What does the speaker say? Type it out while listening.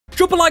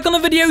drop a like on the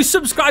video,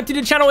 subscribe to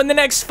the channel in the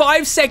next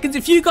 5 seconds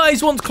if you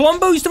guys want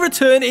Colombos to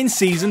return in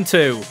Season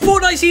 2.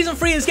 Fortnite Season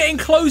 3 is getting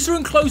closer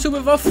and closer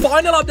with our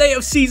final update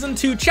of Season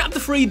 2 Chapter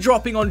 3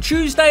 dropping on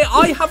Tuesday.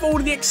 I have all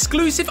of the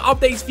exclusive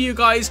updates for you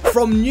guys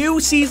from new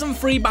Season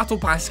 3 Battle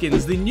Pass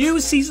skins, the new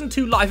Season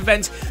 2 live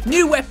events,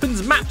 new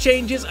weapons, map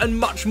changes, and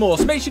much more.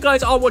 So make sure you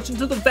guys are watching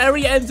to the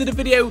very end of the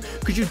video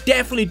because you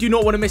definitely do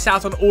not want to miss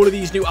out on all of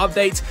these new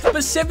updates.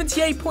 But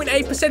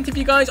 78.8% of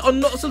you guys are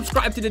not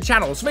subscribed to the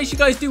channel, so make sure you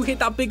guys do hit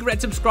that big red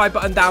subscribe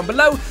button down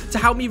below to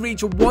help me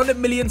reach 1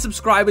 million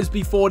subscribers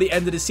before the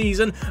end of the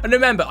season. And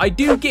remember, I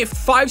do gift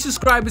 5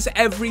 subscribers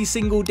every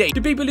single day.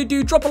 To people who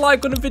do drop a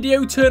like on the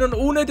video, turn on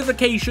all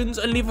notifications,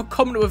 and leave a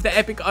comment with the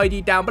epic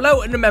ID down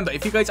below. And remember,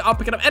 if you guys are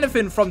picking up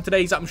anything from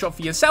today's item shop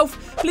for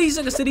yourself, please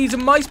register these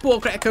in my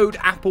sport credit code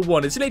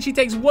XApplezz. It literally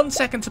takes 1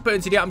 second to put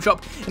into the item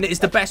shop, and it is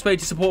the best way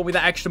to support me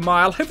that extra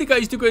mile. Hope you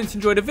guys do going to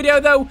enjoy the video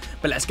though,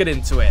 but let's get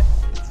into it.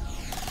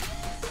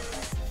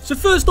 So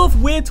first off,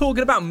 we're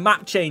talking about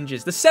map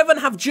changes. The 7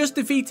 have just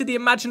defeated the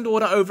Imagined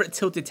Order over at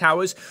Tilted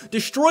Towers,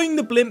 destroying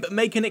the blimp,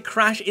 making it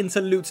crash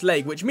into Loot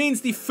Lake, which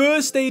means the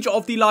first stage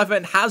of the live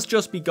event has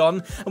just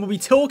begun, and we'll be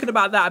talking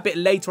about that a bit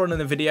later on in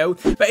the video.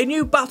 But a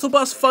new Battle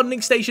Bus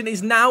funding station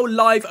is now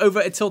live over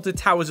at Tilted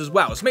Towers as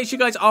well, so make sure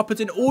you guys are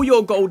putting all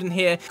your gold in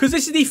here, because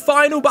this is the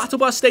final Battle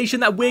Bus station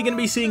that we're going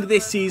to be seeing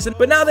this season.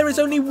 But now there is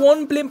only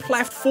 1 blimp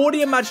left for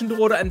the Imagined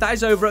Order, and that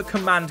is over at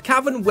Command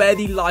Cavern, where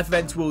the live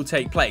event will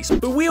take place.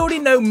 But we already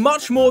know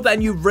much more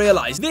than you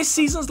realize. This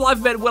season's live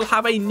event will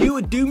have a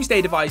new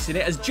Doomsday device in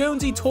it, as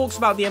Jonesy talks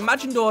about the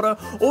Imagined Order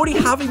already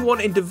having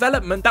one in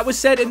development that was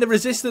said in the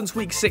Resistance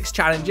Week 6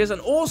 challenges, and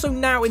also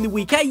now in the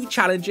Week 8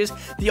 challenges.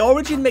 The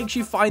Origin makes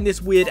you find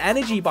this weird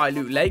energy by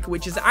Loot Lake,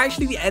 which is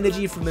actually the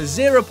energy from the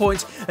 0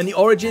 point, and the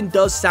Origin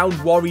does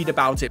sound worried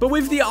about it. But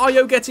with the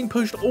IO getting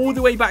pushed all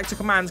the way back to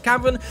Command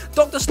Cavern,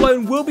 Dr.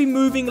 Sloan will be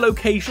moving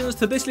locations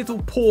to this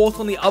little port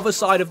on the other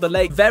side of the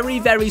lake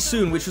very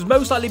soon, which will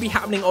most likely be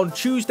happening on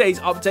Tuesday's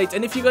update.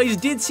 And if you guys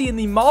did see in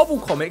the Marvel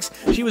comics,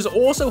 she was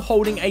also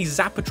holding a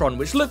Zapatron,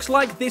 which looks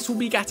like this will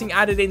be getting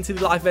added into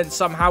the live event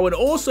somehow, and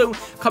also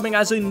coming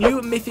as a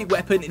new mythic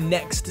weapon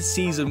next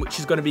season, which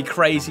is going to be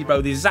crazy,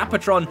 bro. The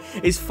Zapatron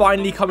is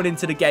finally coming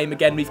into the game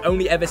again. We've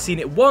only ever seen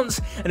it once,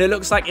 and it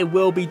looks like it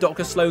will be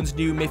Dr. Sloan's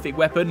new mythic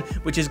weapon,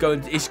 which is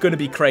going to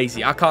be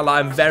crazy. I can't lie,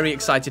 I'm very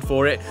excited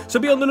for it. So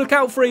be on the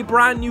lookout for a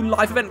brand new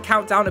live event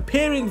countdown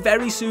appearing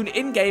very soon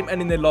in game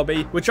and in the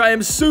lobby, which I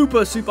am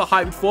super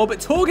hyped for. But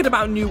talking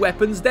about new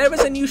weapons, there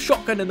is a new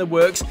shotgun in the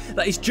works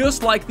that is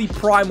just like the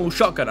primal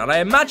shotgun, and I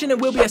imagine it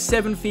will be a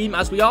 7 theme,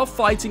 as we are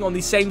fighting on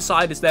the same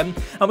side as them,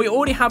 and we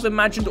already have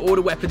Imagined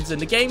Order weapons in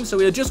the game, so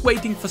we are just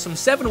waiting for some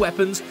 7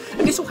 weapons.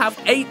 And this will have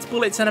 8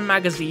 bullets in a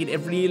magazine.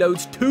 It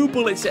reloads 2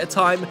 bullets at a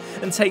time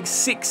and takes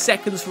 6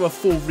 seconds for a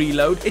full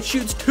reload. It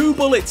shoots 2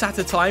 bullets at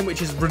a time,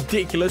 which is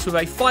ridiculous, with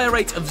a fire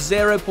rate of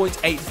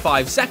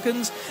 0.85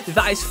 seconds.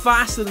 That is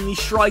faster than the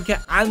Striker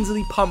and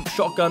the Pump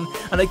shotgun,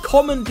 and a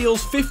common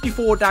deals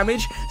 54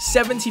 damage,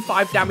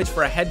 75 damage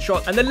for a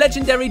headshot, and the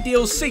legendary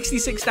deals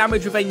 66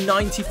 damage with a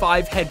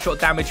 95 headshot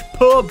damage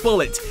per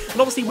bullet.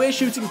 And obviously we're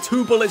shooting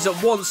 2 bullets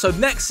at once, so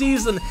next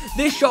season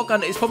this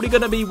shotgun is probably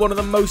going to be one of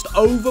the most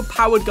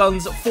overpowered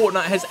guns that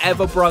Fortnite has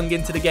ever brung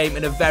into the game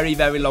in a very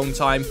long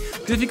time.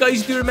 Because if you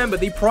guys do remember,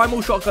 the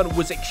primal shotgun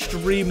was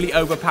extremely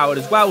overpowered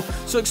as well,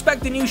 so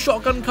expect a new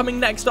shotgun coming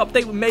next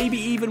update, maybe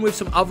even with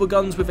some other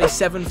guns with a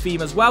 7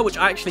 theme as well, which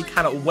I actually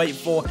cannot wait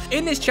for.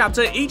 In this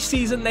chapter, each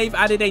season they've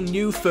added a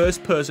new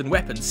first-person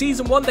weapon.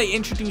 Season 1 they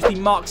introduced the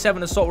Mark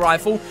 7 assault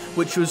rifle,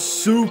 which was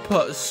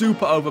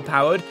super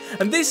overpowered,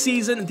 and this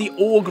season the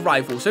AUG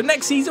rifle. So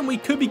next season we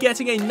could be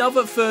getting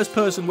another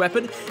first-person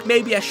weapon,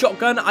 maybe a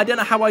shotgun. I don't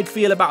know how I'd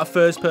feel about a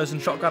first-person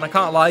shotgun, I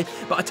can't lie,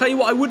 but I tell you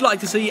what, I would like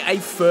to see a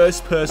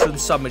first-person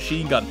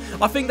submachine gun.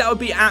 I think that would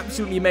be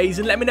absolutely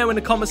amazing. Let me know in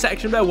the comment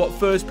section below what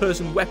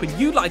first-person weapon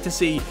you'd like to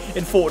see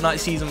in Fortnite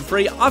Season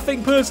 3. I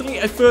think personally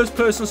a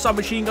first-person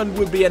submachine gun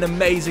would be an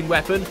amazing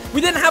weapon.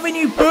 We then have a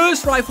new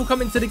burst rifle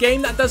coming to the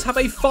game that does have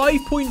a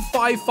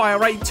 5.5 fire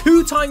rate,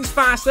 2 times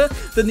faster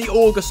than the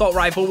AUG assault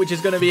rifle, which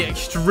is going to be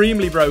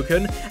extremely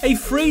broken, a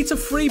 3 to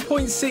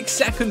 3.6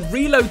 second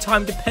reload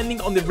time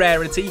depending on the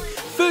rarity,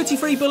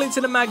 33 bullets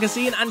in a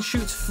magazine, and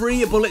shoots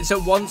 3 bullets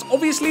at once.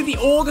 Obviously the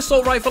AUG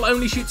assault rifle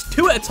only shoots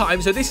 2 at a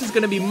time, so this is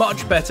going to be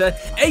much better.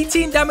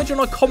 18 damage on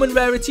a common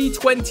rarity,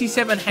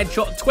 27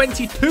 headshot,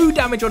 22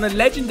 damage on a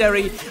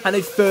legendary, and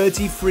a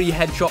 33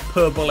 headshot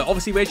per bullet.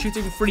 Obviously we're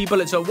shooting 3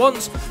 bullets at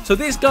once, so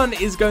this gun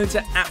is going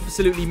to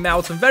absolutely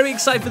melt. I'm very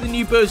excited for the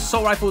new burst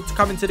assault rifle to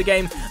come into the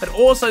game, and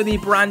also the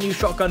brand new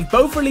shotgun,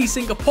 both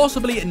releasing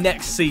possibly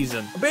next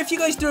season. But if you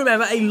guys do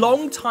remember, a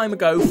long time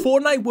ago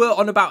Fortnite were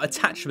on about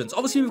attachments.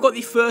 Obviously we've got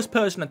the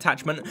first-person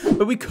attachment,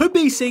 but we could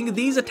be seeing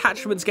these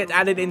attachments get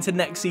added into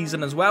next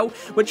season as well,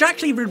 which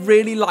actually we'd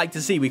really like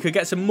to see. We could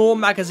get some more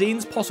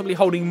magazines, possibly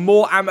holding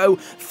more ammo,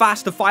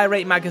 faster fire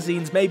rate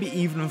magazines, maybe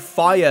even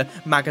fire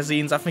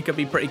magazines. I think it'd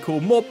be pretty cool.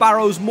 More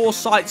barrels, more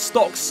sights,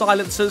 stocks,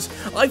 silencers.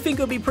 I think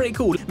it would be pretty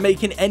cool.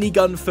 Making any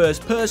gun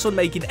first person,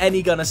 making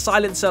any gun a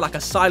silencer, like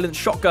a silent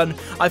shotgun,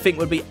 I think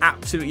would be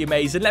absolutely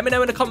amazing. Let me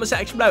know in the comment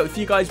section below if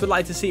you guys would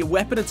like to see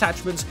weapon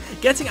attachments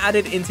getting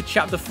added into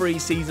Chapter 3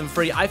 Season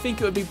 3. I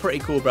think it would be pretty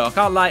cool, bro. I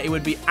can't lie, it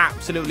would be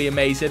absolutely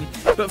amazing.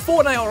 But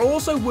Fortnite are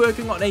also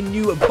working on a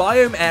new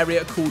biome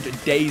area called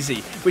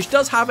Daisy, which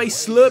does have a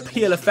slurp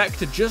heal effect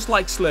just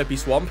like Slurpy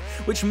Swamp,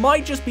 which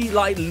might just be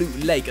like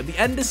Loot Lake. At the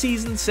end of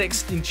Season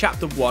 6 in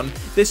Chapter 1,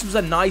 this was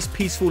a nice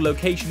peaceful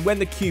location when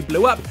the cube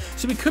blew up,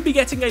 so we could be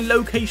getting a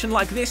location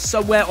like this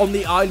somewhere on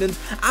the island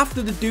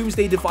after the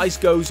Doomsday device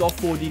goes off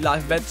for the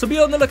live event. So be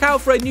on the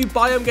lookout for a new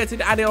biome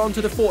getting added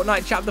onto the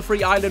Fortnite Chapter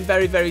 3 island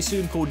very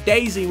soon called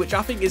Daisy, which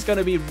I think is going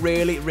to be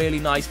really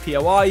nice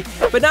POI.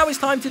 But now it's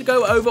time to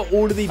go over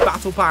all of the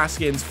Battle Pass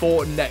skins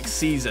for next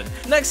season.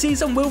 Next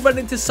season will run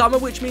into summer,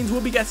 which means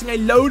we'll be getting a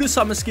load of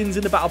summer skins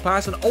in the Battle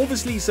Pass and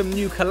obviously some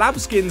new collab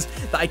skins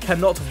that I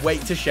cannot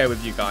wait to share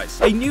with you guys.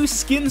 A new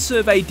skin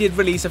survey did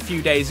release a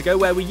few days ago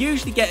where we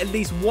usually get at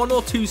least 1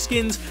 or 2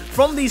 skins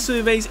from these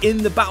surveys in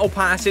the Battle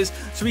Passes,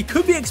 so we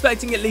could be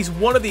expecting at least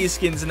one of these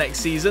skins next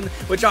season,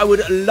 which I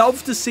would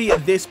love to see.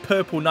 This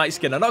purple night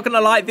skin. I'm not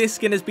gonna lie, this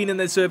skin has been in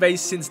the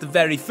surveys since the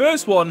very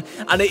first one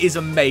and it is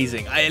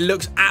amazing. It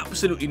looks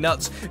absolutely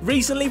nuts.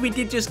 Recently we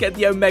did just get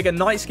the Omega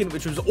night skin,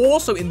 which was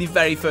also in the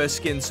very first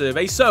skin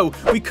survey, so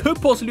we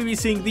could possibly be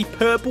seeing the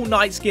purple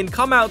night skin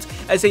come out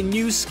as a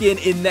new skin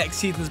in next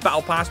season's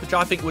Battle Pass, which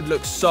I think would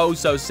look so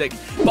sick.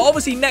 But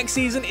obviously next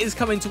season is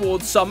coming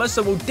towards summer,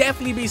 so we'll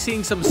definitely be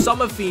seeing some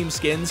summer themed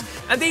skins,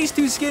 and these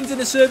 2 skins in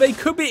the survey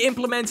could be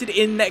implemented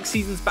in next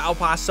season's Battle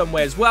Pass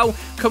somewhere as well.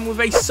 Come with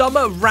a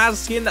summer Raz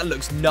skin that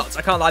looks nuts.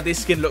 I can't lie,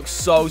 this skin looks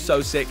so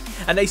sick,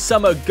 and a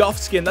summer Guff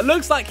skin that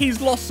looks like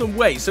he's lost some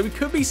weight. So we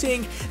could be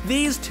seeing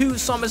these 2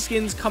 summer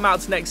skins come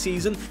out next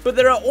season, but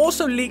there are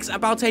also leaks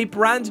about a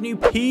brand new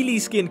Peely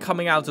skin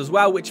coming out as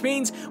well, which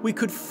means we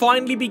could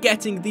finally be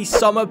getting the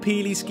summer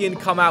Peely skin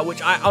come out,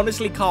 which I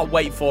honestly can't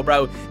wait for,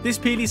 bro. This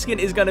Peely skin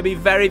is going to be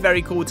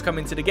very cool to come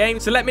into the game.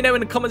 So let me know in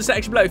the comment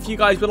section below if you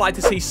guys would like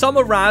to see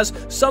summer Raz,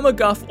 summer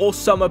Guff, or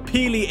summer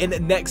Peely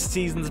in next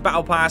season's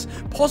Battle Pass,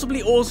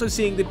 possibly also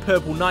seeing the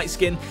purple night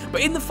skin.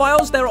 But in the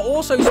files there are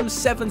also some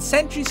 7th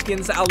century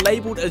skins that are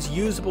labeled as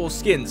usable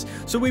skins,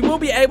 so we will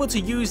be able to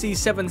use these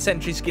 7th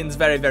century skins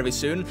very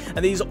soon,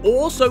 and these are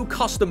also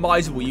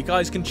customizable. You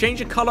guys can change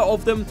the color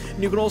of them,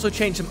 and you can also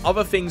change some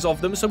other things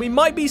of them, so we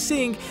might be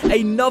seeing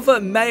another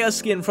Maya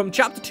skin from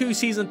Chapter 2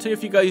 Season 2.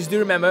 If you guys do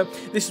remember,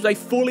 this was a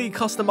fully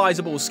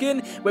customizable skin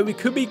where we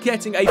could be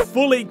getting a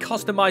fully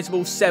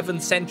customizable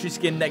 7th century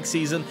skin next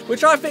season,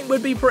 which I think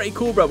would be pretty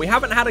cool, bro. We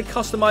haven't had a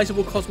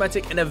customizable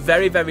cosmetic in a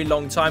very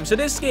long time, so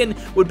this skin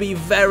would be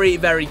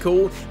very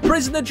cool.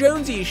 Prisoner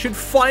Jonesy should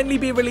finally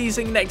be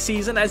releasing next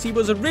season, as he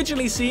was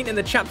originally seen in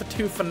the Chapter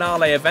 2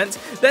 finale event,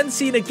 then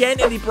seen again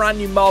in the brand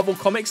new Marvel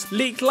Comics,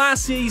 leaked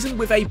last season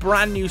with a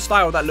brand new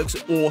style that looks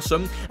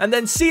awesome, and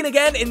then seen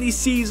again in the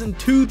Season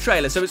 2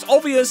 trailer. So it's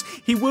obvious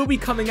he will be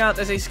coming out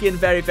as a skin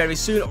very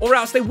soon, or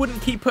else they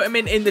wouldn't keep putting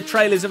him in the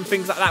trailers and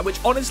things like that, which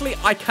honestly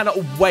I cannot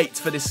wait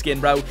for this skin,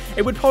 bro.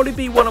 It would probably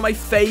be one of my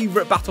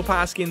favorite Battle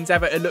Pass skins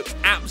ever. It looks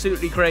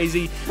absolutely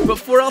crazy. But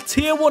for our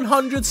tier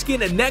 100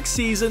 skin next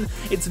season,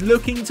 it's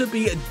looking to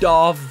be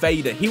Darth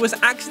Vader. He was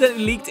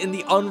accidentally leaked in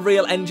the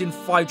Unreal Engine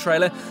 5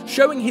 trailer,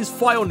 showing his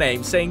file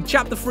name saying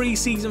Chapter 3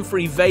 Season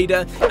 3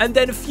 Vader, and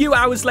then a few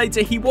hours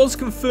later he was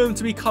confirmed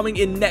to be coming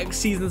in next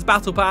season's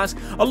Battle Pass,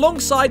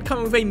 alongside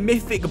coming with a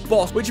mythic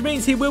boss, which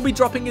means he will be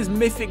dropping his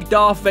mythic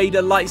Darth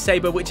Vader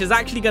lightsaber, which is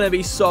actually going to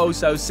be so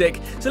sick.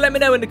 So let me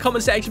know in the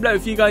comment section below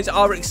if you guys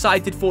are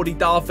excited for the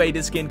Darth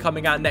Vader skin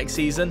coming out next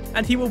season,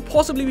 and he will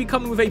possibly be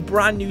coming with a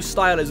brand new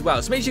style as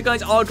well. So make sure you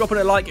guys are dropping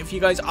a like if you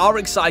guys are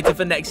excited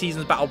for next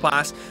season's Battle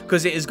Pass,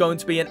 because it is going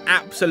to be an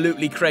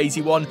absolutely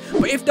crazy one.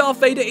 But if Darth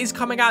Vader is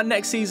coming out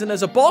next season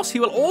as a boss, he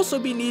will also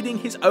be needing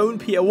his own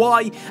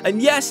POI,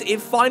 and yes,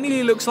 it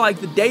finally looks like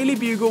the Daily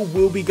Bugle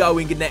will be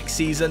going next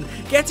season,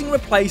 getting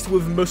replaced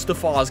with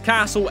Mustafa's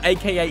castle,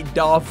 aka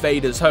Darth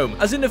Vader's home.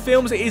 As in the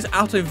films, it is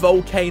out of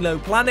Volcano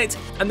Planet,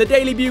 and the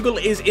Daily Bugle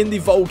is in the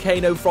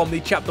volcano from the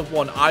Chapter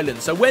 1 island.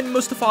 So when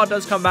Mustafa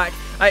does come back,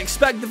 I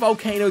expect the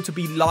volcano to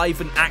be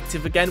live and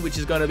active again, which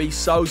is going to be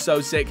so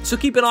sick. So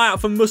keep an eye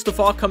out for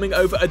Mustafa coming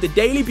over at the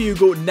Daily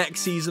Bugle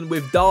next season,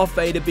 with Darth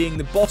Vader being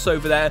the boss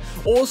over there,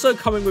 also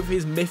coming with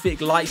his mythic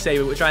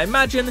lightsaber, which I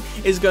imagine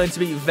is going to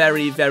be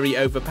very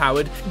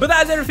overpowered. But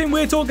that is everything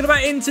we're talking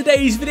about in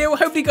today's video.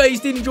 Hopefully you guys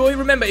did enjoy.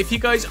 Remember, if you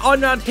guys are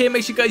around here,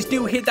 make sure you guys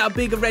do hit that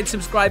big red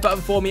subscribe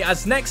button for me,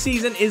 as next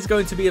season is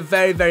going to be a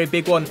very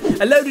big one.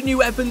 A load of new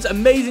weapons,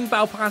 amazing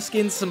Battle Pass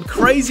skins, some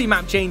crazy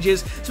map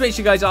changes, so make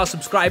sure you guys are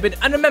subscribing.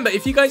 And And remember,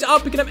 if you guys are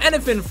picking up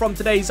anything from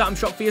today's item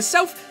shop for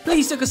yourself,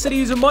 please do consider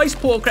using my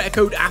support credit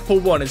code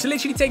Apple1. It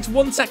literally takes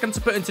 1 second to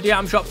put into the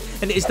item shop,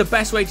 and it is the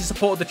best way to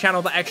support the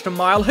channel that extra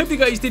mile. Hope you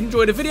guys did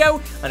enjoy the video,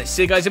 and I'll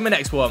see you guys in my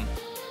next one.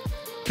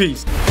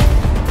 Peace.